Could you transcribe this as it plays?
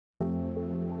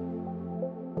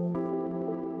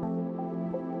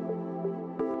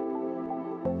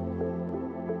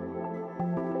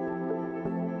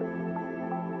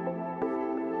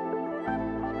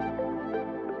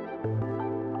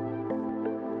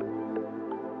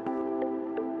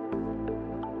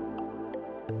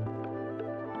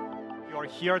are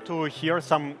here to hear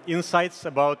some insights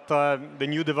about the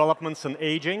new developments in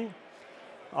aging.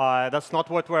 That's not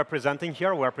what we're presenting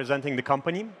here. We're presenting the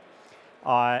company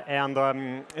and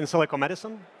Insilico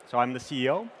Medicine. So I'm the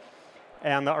CEO.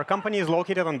 And our company is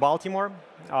located in Baltimore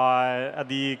at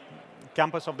the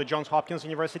campus of the Johns Hopkins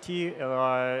University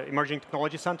Emerging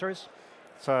Technology Centers.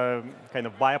 It's a kind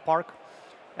of biopark.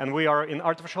 And we are in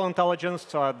artificial intelligence,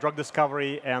 drug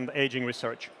discovery, and aging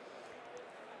research.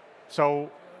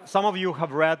 So some of you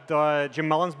have read Jim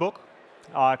Mellon's book,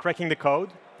 Cracking the Code,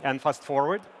 and Fast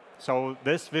Forward. So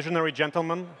this visionary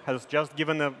gentleman has just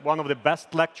given one of the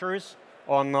best lectures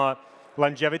on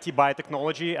longevity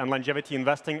biotechnology and longevity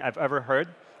investing I've ever heard.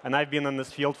 And I've been in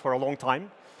this field for a long time.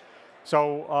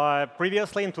 So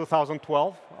previously, in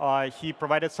 2012, he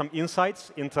provided some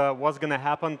insights into what's going to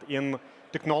happen in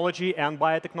technology and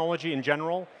biotechnology in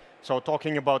general. So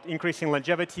talking about increasing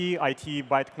longevity, IT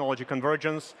biotechnology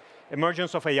convergence,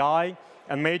 emergence of AI,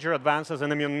 and major advances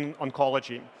in immune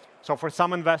oncology. So for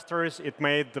some investors, it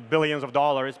made billions of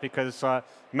dollars because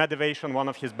Medivation, one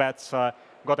of his bets,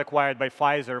 got acquired by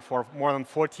Pfizer for more than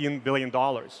 $14 billion.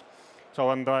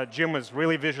 So and Jim is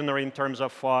really visionary in terms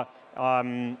of how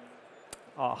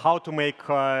to make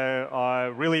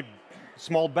really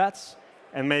small bets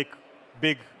and make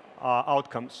big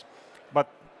outcomes. But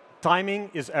timing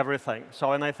is everything.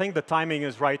 So, and I think the timing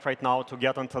is right now to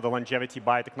get into the longevity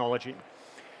biotechnology.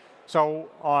 So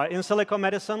in Insilico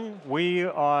Medicine, we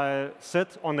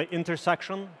sit on the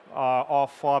intersection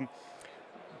of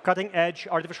cutting-edge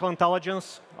artificial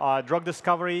intelligence, drug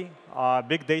discovery,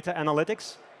 big data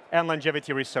analytics, and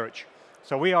longevity research.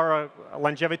 So we are a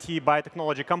longevity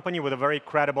biotechnology company with a very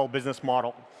credible business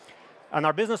model. And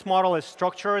our business model is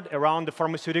structured around the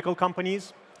pharmaceutical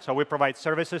companies. So we provide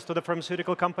services to the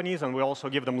pharmaceutical companies, and we also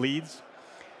give them leads.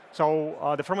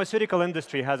 So the pharmaceutical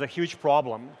industry has a huge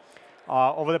problem.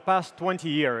 Over the past 20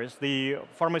 years, the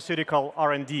pharmaceutical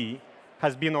R&D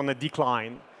has been on a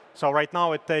decline. So right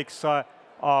now, it takes over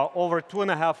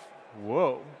 2.5.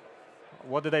 Whoa,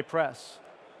 what did I press?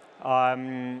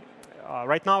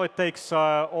 Right now, it takes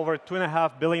over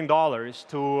 $2.5 billion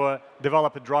to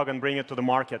develop a drug and bring it to the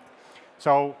market.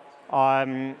 So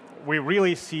we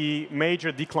really see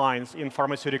major declines in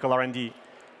pharmaceutical R&D,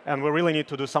 and we really need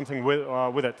to do something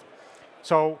with it.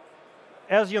 So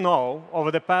as you know, over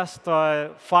the past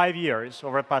 5 years,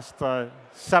 over the past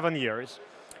 7 years,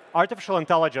 artificial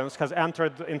intelligence has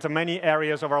entered into many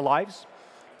areas of our lives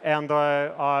and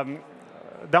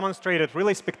demonstrated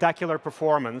really spectacular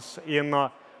performance in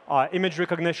image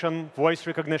recognition, voice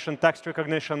recognition, text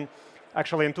recognition.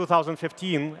 Actually, in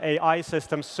 2015, AI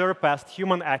systems surpassed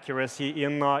human accuracy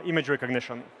in image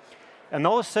recognition. And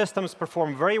those systems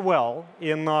perform very well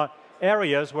in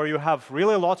areas where you have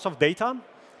really lots of data.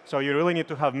 So you really need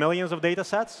to have millions of data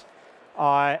sets.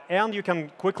 And you can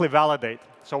quickly validate.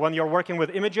 So when you're working with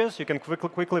images, you can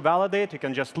quickly validate. You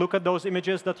can just look at those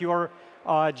images that you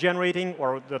are generating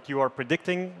or that you are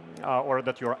predicting or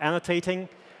that you are annotating.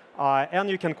 And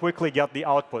you can quickly get the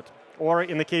output. Or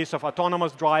in the case of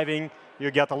autonomous driving,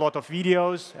 you get a lot of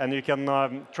videos, and you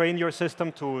can train your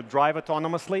system to drive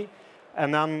autonomously.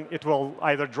 And then it will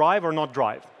either drive or not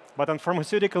drive. But in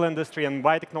pharmaceutical industry and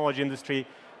biotechnology industry,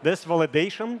 this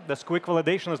validation, this quick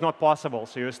validation, is not possible.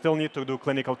 So you still need to do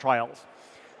clinical trials.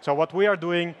 So what we are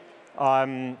doing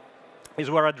is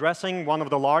we're addressing one of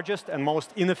the largest and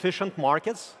most inefficient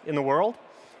markets in the world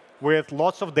with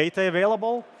lots of data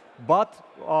available, but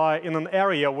in an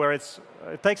area where it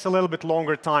takes a little bit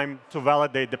longer time to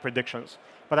validate the predictions.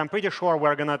 But I'm pretty sure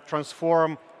we're going to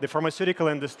transform the pharmaceutical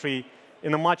industry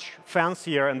in a much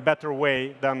fancier and better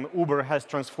way than Uber has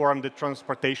transformed the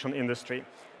transportation industry,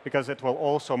 because it will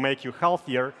also make you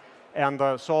healthier and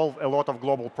solve a lot of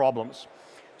global problems.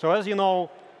 So as you know,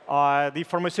 the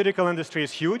pharmaceutical industry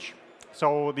is huge.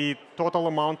 So the total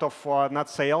amount of net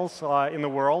sales in the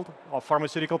world of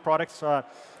pharmaceutical products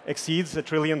exceeds $1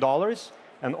 trillion,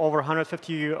 and over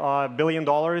 $150 billion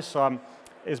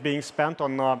is being spent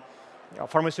on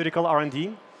pharmaceutical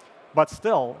R&D. But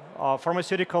still,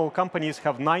 pharmaceutical companies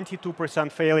have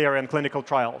 92% failure in clinical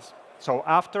trials. So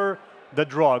after the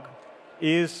drug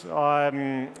is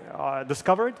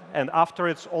discovered and after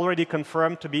it's already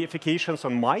confirmed to be efficacious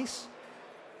on mice,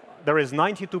 there is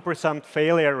 92%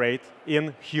 failure rate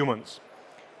in humans.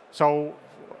 So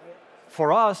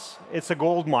for us, it's a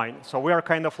gold mine. So we are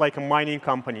kind of like a mining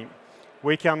company.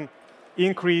 We can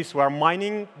increase, we're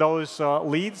mining those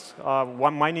leads,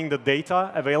 mining the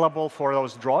data available for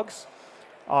those drugs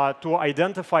to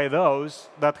identify those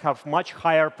that have much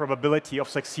higher probability of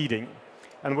succeeding.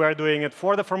 And we're doing it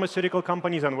for the pharmaceutical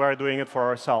companies, and we're doing it for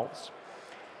ourselves.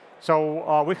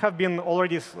 So we have been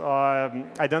already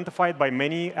identified by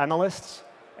many analysts,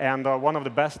 and one of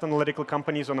the best analytical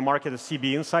companies on the market is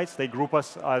CB Insights. They group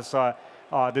us as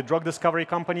the drug discovery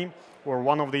company. We're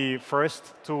one of the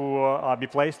first to be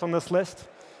placed on this list.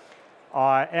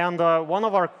 And one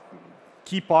of our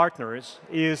key partners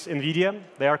is NVIDIA.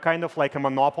 They are kind of like a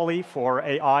monopoly for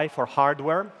AI, for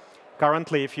hardware.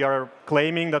 Currently, if you are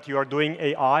claiming that you are doing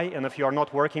AI, and if you are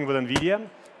not working with NVIDIA,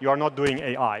 you are not doing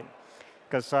AI.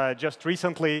 Because just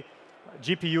recently,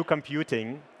 GPU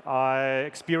computing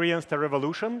experienced a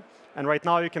revolution. And right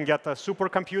now, you can get a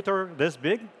supercomputer this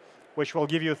big, which will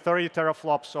give you 30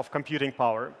 teraflops of computing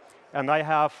power. And I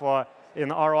have, in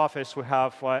our office, we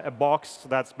have a box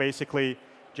that's basically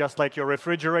just like your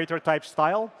refrigerator type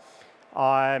style.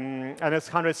 And it's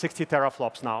 160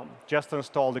 teraflops now, just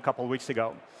installed a couple weeks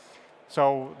ago.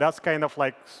 So that's kind of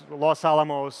like Los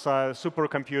Alamos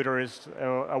supercomputers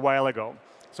a while ago.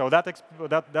 So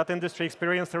that industry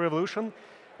experienced a revolution.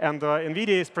 And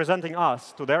NVIDIA is presenting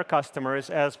us to their customers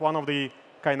as one of the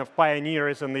kind of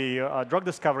pioneers in the drug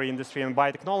discovery industry and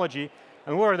biotechnology.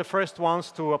 And we were the first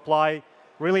ones to apply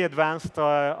really advanced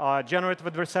generative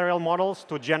adversarial models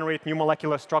to generate new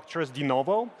molecular structures de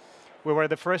novo. We were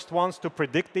the first ones to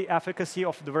predict the efficacy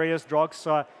of the various drugs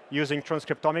using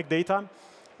transcriptomic data.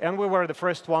 And we were the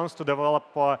first ones to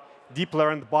develop deep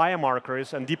learned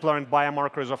biomarkers and deep learned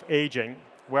biomarkers of aging,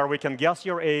 where we can guess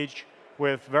your age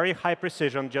with very high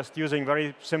precision, just using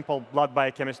very simple blood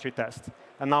biochemistry tests.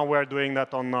 And now we're doing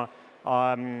that on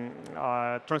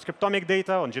transcriptomic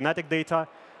data, on genetic data.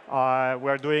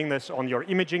 We're doing this on your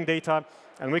imaging data.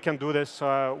 And we can do this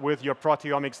with your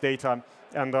proteomics data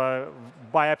and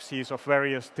biopsies of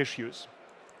various tissues,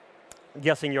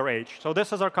 guessing your age. So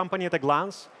this is our company at a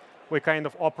glance. We kind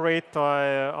of operate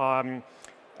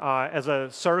as a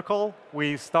circle.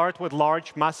 We start with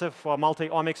large, massive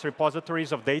multi-omics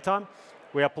repositories of data.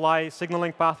 We apply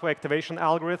signaling pathway activation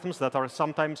algorithms that are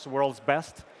sometimes the world's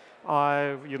best.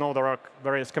 You know, there are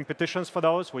various competitions for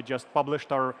those. We just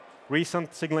published our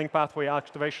recent signaling pathway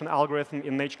activation algorithm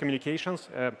in Nature Communications,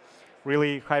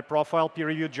 really high-profile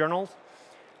peer-reviewed journals.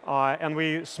 And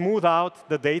we smooth out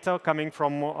the data coming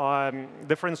from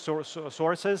different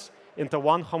sources into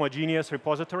one homogeneous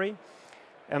repository.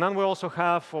 And then we also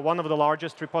have one of the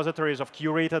largest repositories of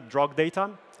curated drug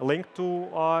data linked to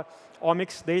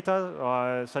omics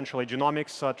data, essentially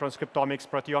genomics, transcriptomics,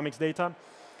 proteomics data.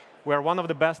 We're one of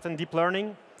the best in deep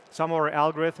learning. Some of our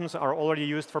algorithms are already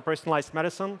used for personalized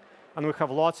medicine. And we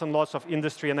have lots and lots of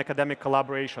industry and academic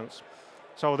collaborations.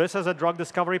 So this is a drug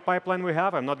discovery pipeline we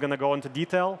have. I'm not going to go into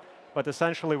detail. But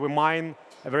essentially, we mine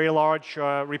a very large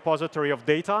repository of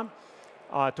data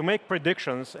to make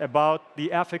predictions about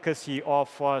the efficacy of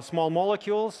small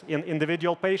molecules in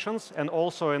individual patients and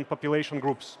also in population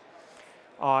groups.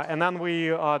 And then we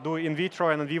do in vitro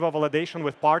and in vivo validation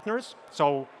with partners.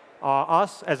 So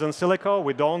us, as Insilico,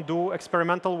 we don't do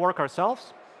experimental work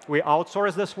ourselves. We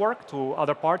outsource this work to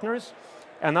other partners.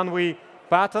 And then we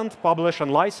patent, publish,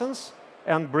 and license,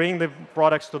 and bring the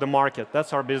products to the market.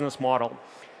 That's our business model.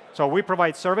 So we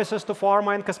provide services to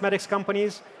pharma and cosmetics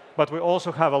companies. But we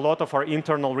also have a lot of our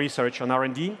internal research and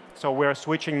R&D. So we're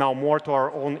switching now more to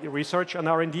our own research and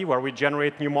R&D, where we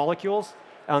generate new molecules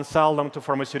and sell them to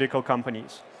pharmaceutical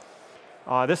companies.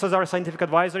 This is our scientific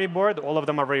advisory board. All of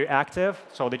them are very active.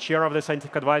 So the chair of the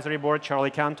scientific advisory board,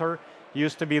 Charlie Cantor,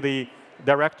 used to be the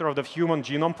director of the Human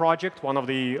Genome Project, one of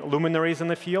the luminaries in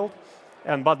the field.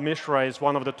 And Bud Mishra is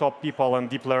one of the top people in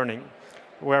deep learning.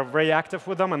 We're very active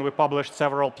with them, and we published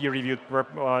several peer-reviewed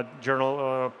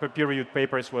peer-reviewed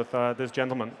papers with this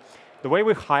gentleman. The way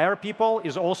we hire people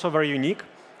is also very unique.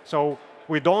 So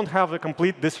we don't have a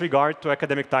complete disregard to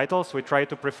academic titles. We try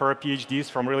to prefer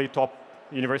PhDs from really top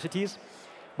universities.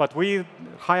 But we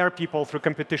hire people through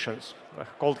competitions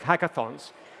called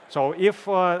hackathons. So if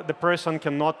the person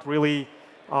cannot really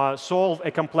solve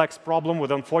a complex problem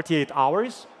within 48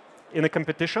 hours in a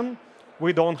competition,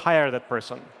 we don't hire that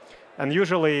person. And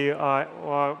usually,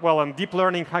 well, in deep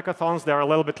learning hackathons, they're a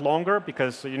little bit longer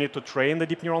because you need to train the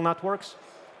deep neural networks.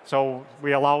 So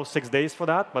we allow 6 days for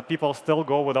that, but people still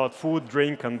go without food,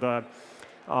 drink, and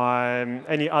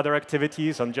any other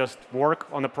activities and just work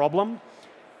on a problem.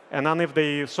 And then if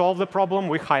they solve the problem,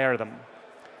 we hire them.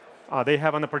 They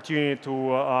have an opportunity to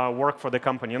work for the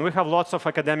company. And we have lots of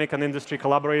academic and industry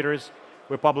collaborators.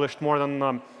 We published more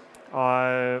than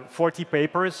 40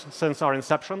 papers since our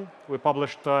inception. We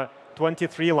published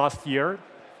 23 last year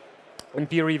in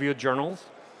peer-reviewed journals.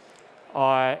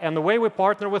 And the way we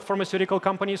partner with pharmaceutical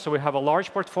companies, so we have a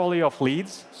large portfolio of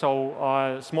leads,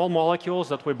 so small molecules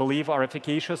that we believe are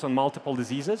efficacious in multiple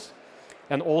diseases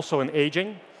and also in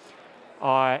aging.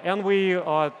 And we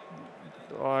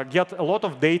get a lot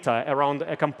of data around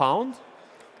a compound.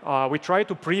 We try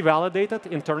to pre-validate it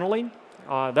internally.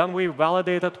 Then we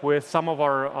validate it with some of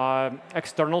our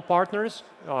external partners,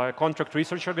 contract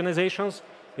research organizations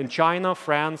in China,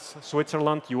 France,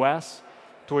 Switzerland, US,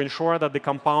 to ensure that the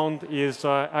compound is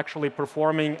actually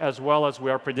performing as well as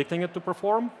we are predicting it to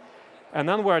perform. And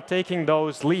then we are taking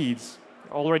those leads,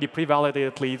 already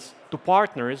pre-validated leads, to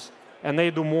partners, and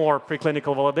they do more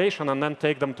preclinical validation and then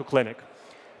take them to clinic.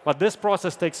 But this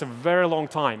process takes a very long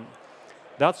time.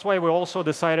 That's why we also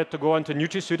decided to go into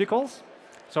nutraceuticals.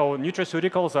 So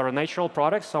nutraceuticals are natural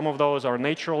products. Some of those are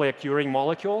naturally occurring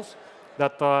molecules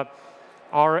that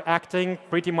are acting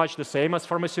pretty much the same as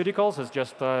pharmaceuticals. It's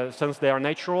just since they are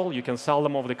natural, you can sell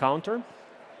them over the counter.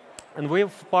 And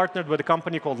we've partnered with a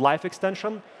company called Life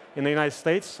Extension in the United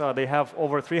States. They have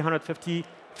over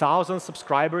 350,000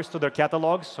 subscribers to their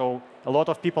catalogs. So a lot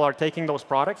of people are taking those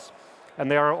products. And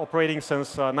they are operating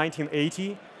since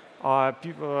 1980.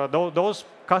 Those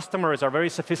customers are very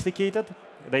sophisticated.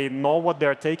 They know what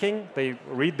they're taking. They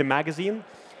read the magazine,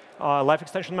 Life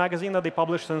Extension magazine that they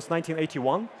published since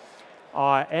 1981.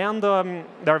 And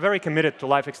they're very committed to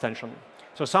life extension.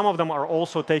 So some of them are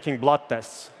also taking blood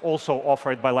tests, also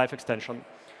offered by Life Extension.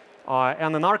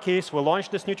 And in our case, we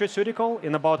launched this nutraceutical.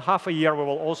 In about half a year, we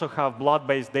will also have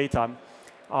blood-based data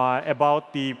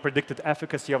about the predicted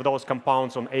efficacy of those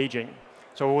compounds on aging.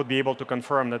 So we would be able to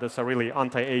confirm that it's a really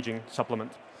anti-aging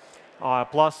supplement.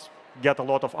 Plus, get a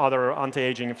lot of other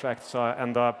anti-aging effects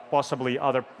and possibly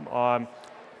other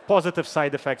positive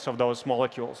side effects of those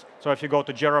molecules. So if you go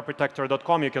to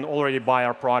geroprotector.com, you can already buy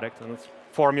our product, and it's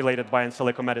formulated by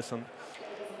Insilico Medicine.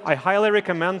 I highly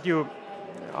recommend you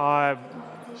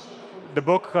the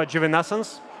book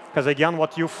Genomics, because again,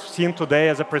 what you've seen today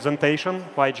as a presentation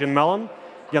by Jim Mellon,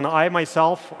 I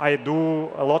myself, I do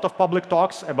a lot of public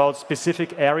talks about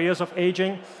specific areas of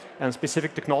aging and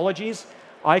specific technologies.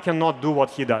 I cannot do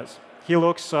what he does. He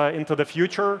looks into the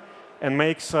future and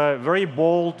makes very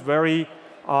bold, very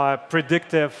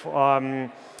predictive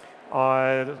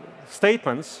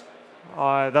statements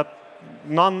that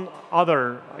none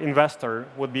other investor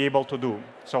would be able to do.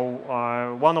 So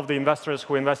one of the investors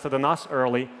who invested in us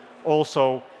early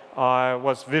also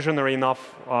was visionary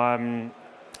enough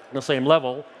the same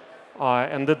level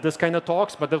and did this kind of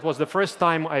talks, but that was the first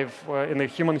time in the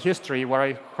human history where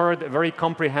I heard a very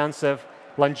comprehensive,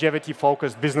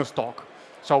 longevity-focused business talk.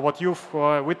 So what you've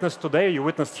witnessed today, you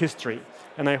witnessed history.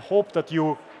 And I hope that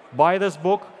you buy this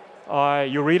book,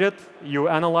 you read it, you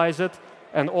analyze it,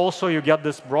 and also you get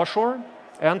this brochure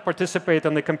and participate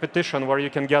in the competition where you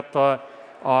can get a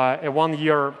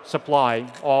 1-year supply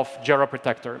of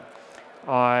Geroprotector.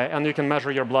 And you can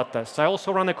measure your blood tests. I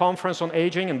also run a conference on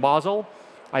aging in Basel.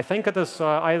 I think it is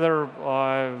either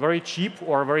very cheap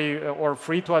or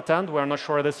free to attend. We're not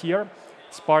sure this year.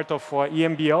 It's part of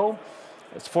EMBO.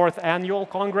 It's 4th annual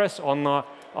Congress on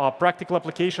practical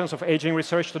applications of aging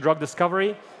research to drug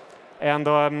discovery. And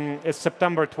it's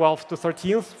September 12th to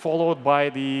 13th, followed by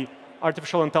the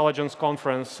Artificial Intelligence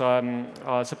Conference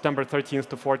September 13th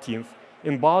to 14th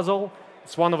in Basel.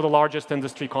 It's one of the largest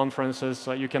industry conferences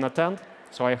you can attend,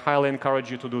 so I highly encourage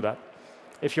you to do that.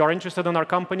 If you are interested in our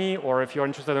company or if you're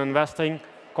interested in investing,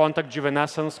 contact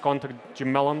Juvenescence, contact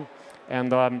Jim Mellon,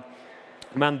 and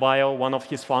ManBio, one of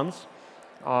his funds.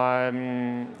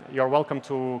 You're welcome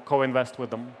to co-invest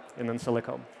with them in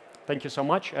Insilico. Thank you so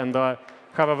much, and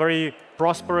have a very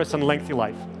prosperous and lengthy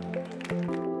life.